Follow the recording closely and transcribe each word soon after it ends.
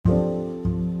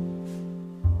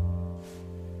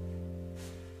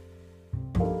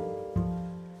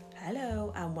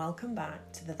welcome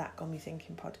back to the That Got Me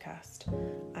Thinking podcast.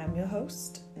 I'm your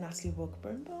host, Natalie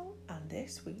Walker-Brimble, and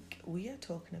this week we are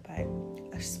talking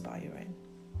about aspiring.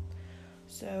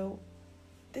 So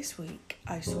this week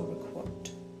I saw a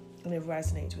quote and it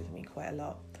resonated with me quite a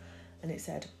lot, and it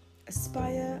said,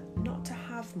 aspire not to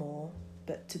have more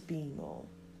but to be more.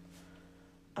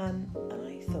 And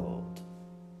I thought,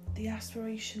 the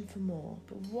aspiration for more,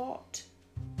 but what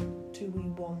do we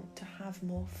want to have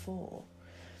more for?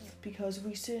 Because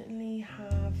we certainly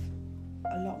have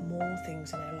a lot more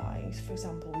things in our lives. For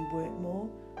example, we work more,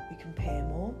 we compare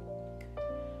more,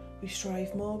 we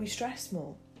strive more, we stress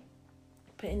more.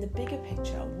 But in the bigger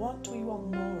picture, what do we want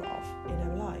more of in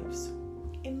our lives?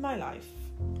 In my life,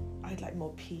 I'd like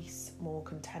more peace, more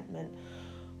contentment,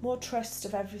 more trust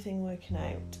of everything working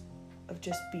out, of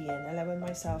just being, allowing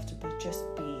myself to just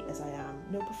be as I am.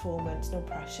 No performance, no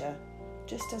pressure,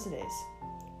 just as it is.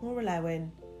 More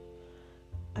allowing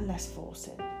and less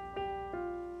forcing.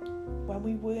 When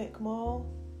we work more,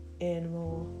 earn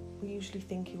more, we usually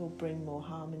think it will bring more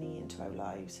harmony into our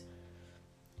lives.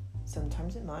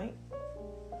 Sometimes it might,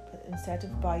 but instead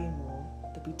of buying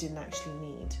more that we didn't actually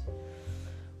need,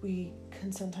 we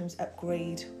can sometimes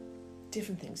upgrade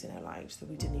different things in our lives that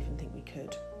we didn't even think we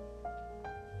could.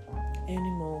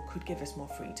 Earning more could give us more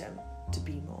freedom to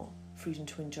be more, freedom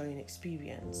to enjoy an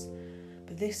experience.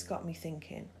 But this got me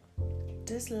thinking,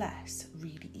 does less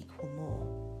really equal more?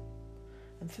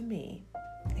 And for me,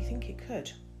 I think it could.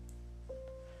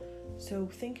 So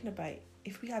thinking about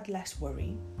if we had less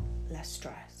worry, less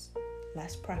stress,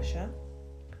 less pressure,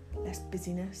 less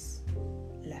busyness,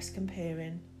 less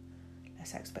comparing,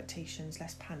 less expectations,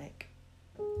 less panic,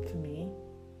 for me,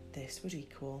 this would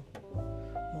equal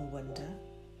more wonder,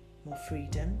 more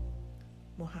freedom,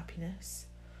 more happiness,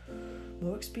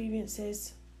 more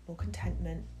experiences, more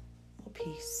contentment, more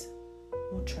peace,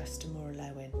 more trust and more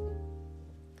allowing.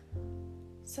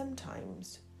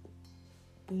 Sometimes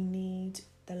we need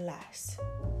the less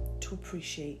to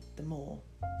appreciate the more.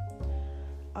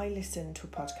 I listened to a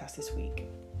podcast this week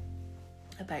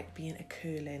about being a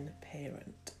curling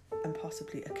parent and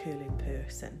possibly a curling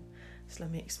person. So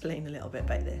let me explain a little bit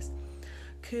about this.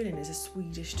 Curling is a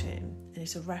Swedish term, and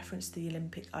it's a reference to the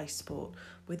Olympic ice sport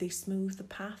where they smooth the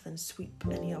path and sweep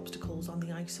any obstacles on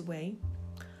the ice away.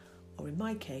 Or in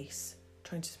my case,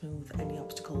 trying to smooth any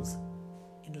obstacles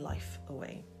in life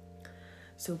away.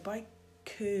 So by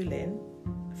curling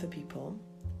for people,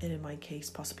 and in my case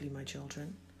possibly my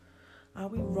children, are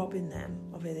we robbing them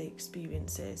of their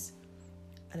experiences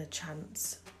and a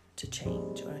chance to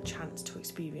change or a chance to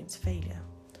experience failure?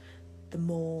 The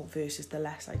more versus the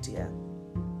less idea.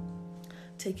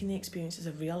 Taking the experiences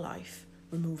of real life,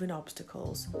 removing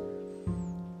obstacles,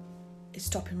 is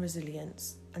stopping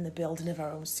resilience and the building of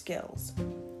our own skills.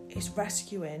 It's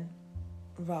rescuing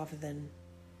rather than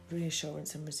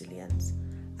reassurance and resilience.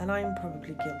 And I'm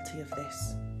probably guilty of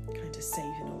this kind of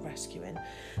saving or rescuing,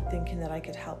 thinking that I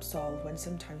could help solve when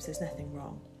sometimes there's nothing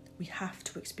wrong. We have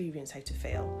to experience how to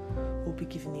fail or be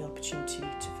given the opportunity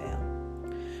to fail.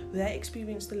 Without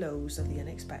experiencing the lows of the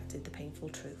unexpected, the painful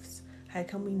truths, how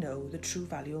can we know the true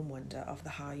value and wonder of the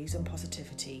highs and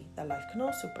positivity that life can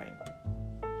also bring?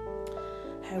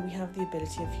 How we have the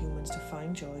ability of humans to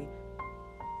find joy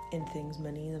in things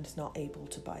money is not able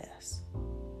to buy us.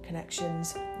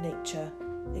 Connections, nature,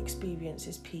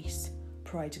 experiences, peace,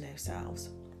 pride in ourselves.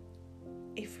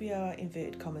 If we are,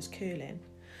 inverted commas, curling,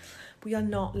 we are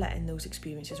not letting those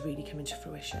experiences really come into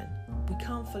fruition. We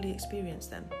can't fully experience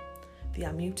them. They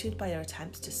are muted by our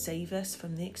attempts to save us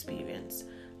from the experience.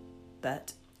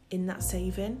 But in that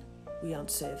saving, we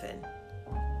aren't serving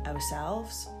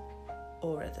ourselves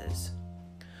or others.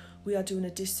 We are doing a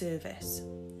disservice,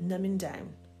 numbing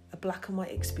down a black and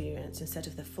white experience instead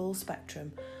of the full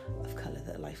spectrum of colour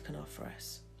that life can offer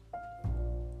us.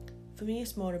 For me,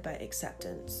 it's more about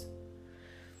acceptance.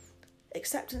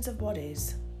 Acceptance of what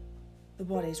is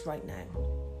right now.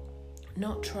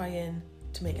 Not trying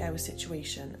to make our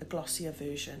situation a glossier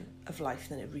version of life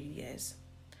than it really is.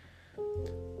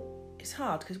 It's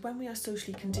hard because when we are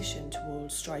socially conditioned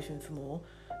towards striving for more,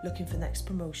 looking for the next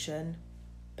promotion,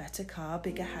 better car,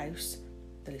 bigger house,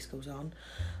 the list goes on,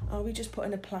 are we just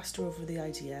putting a plaster over the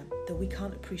idea that we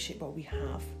can't appreciate what we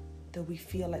have, that we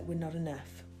feel like we're not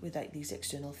enough without these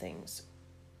external things?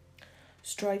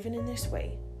 Striving in this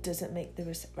way doesn't make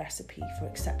the recipe for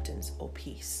acceptance or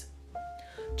peace.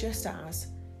 Just as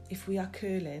if we are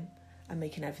curling and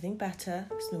making everything better,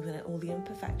 smoothing out all the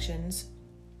imperfections,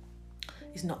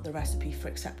 is not the recipe for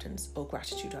acceptance or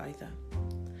gratitude either.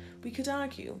 We could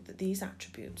argue that these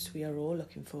attributes we are all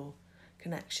looking for,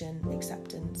 connection,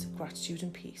 acceptance, gratitude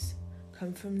and peace,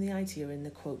 come from the idea in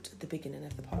the quote at the beginning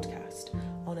of the podcast.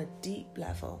 On a deep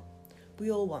level,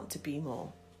 we all want to be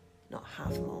more, not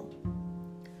have more.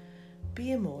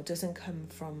 Being more doesn't come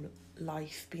from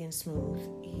life being smooth,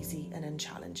 easy and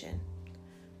unchallenging.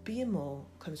 Being more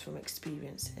comes from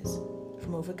experiences,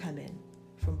 from overcoming,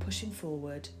 from pushing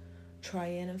forward,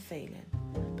 trying and failing,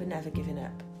 but never giving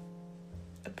up.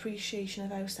 Appreciation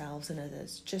of ourselves and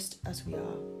others just as we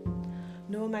are.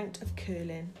 No amount of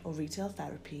curling or retail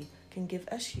therapy can give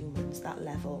us humans that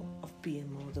level of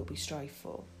being more that we strive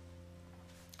for.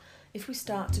 If we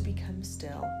start to become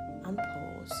still and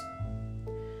pause,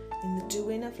 in the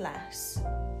doing of less,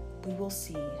 we will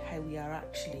see how we are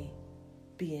actually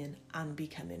being and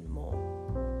becoming more.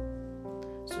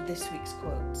 So this week's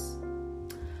quotes.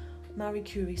 Marie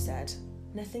Curie said,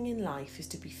 "Nothing in life is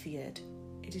to be feared,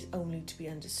 it is only to be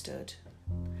understood.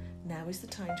 Now is the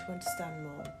time to understand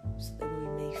more, so that we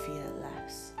may fear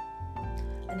less."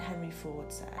 And Henry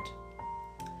Ford said,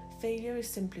 "Failure is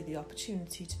simply the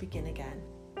opportunity to begin again,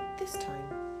 this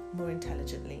time more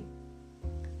intelligently."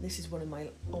 This is one of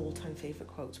my all-time favourite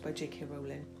quotes by J.K.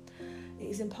 Rowling. It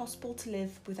is impossible to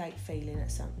live without failing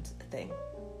at something,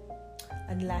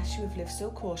 unless you have lived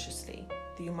so cautiously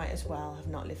that you might as well have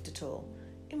not lived at all,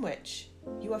 in which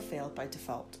you have failed by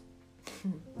default.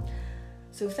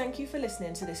 So thank you for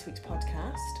listening to this week's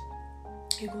podcast.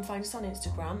 You can find us on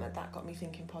Instagram at That Got Me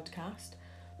Thinking Podcast.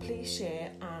 Please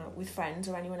share with friends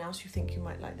or anyone else you think you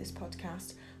might like this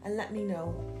podcast, and let me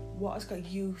know what has got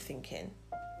you thinking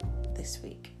this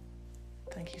week.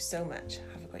 Thank you so much.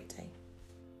 Have a great day.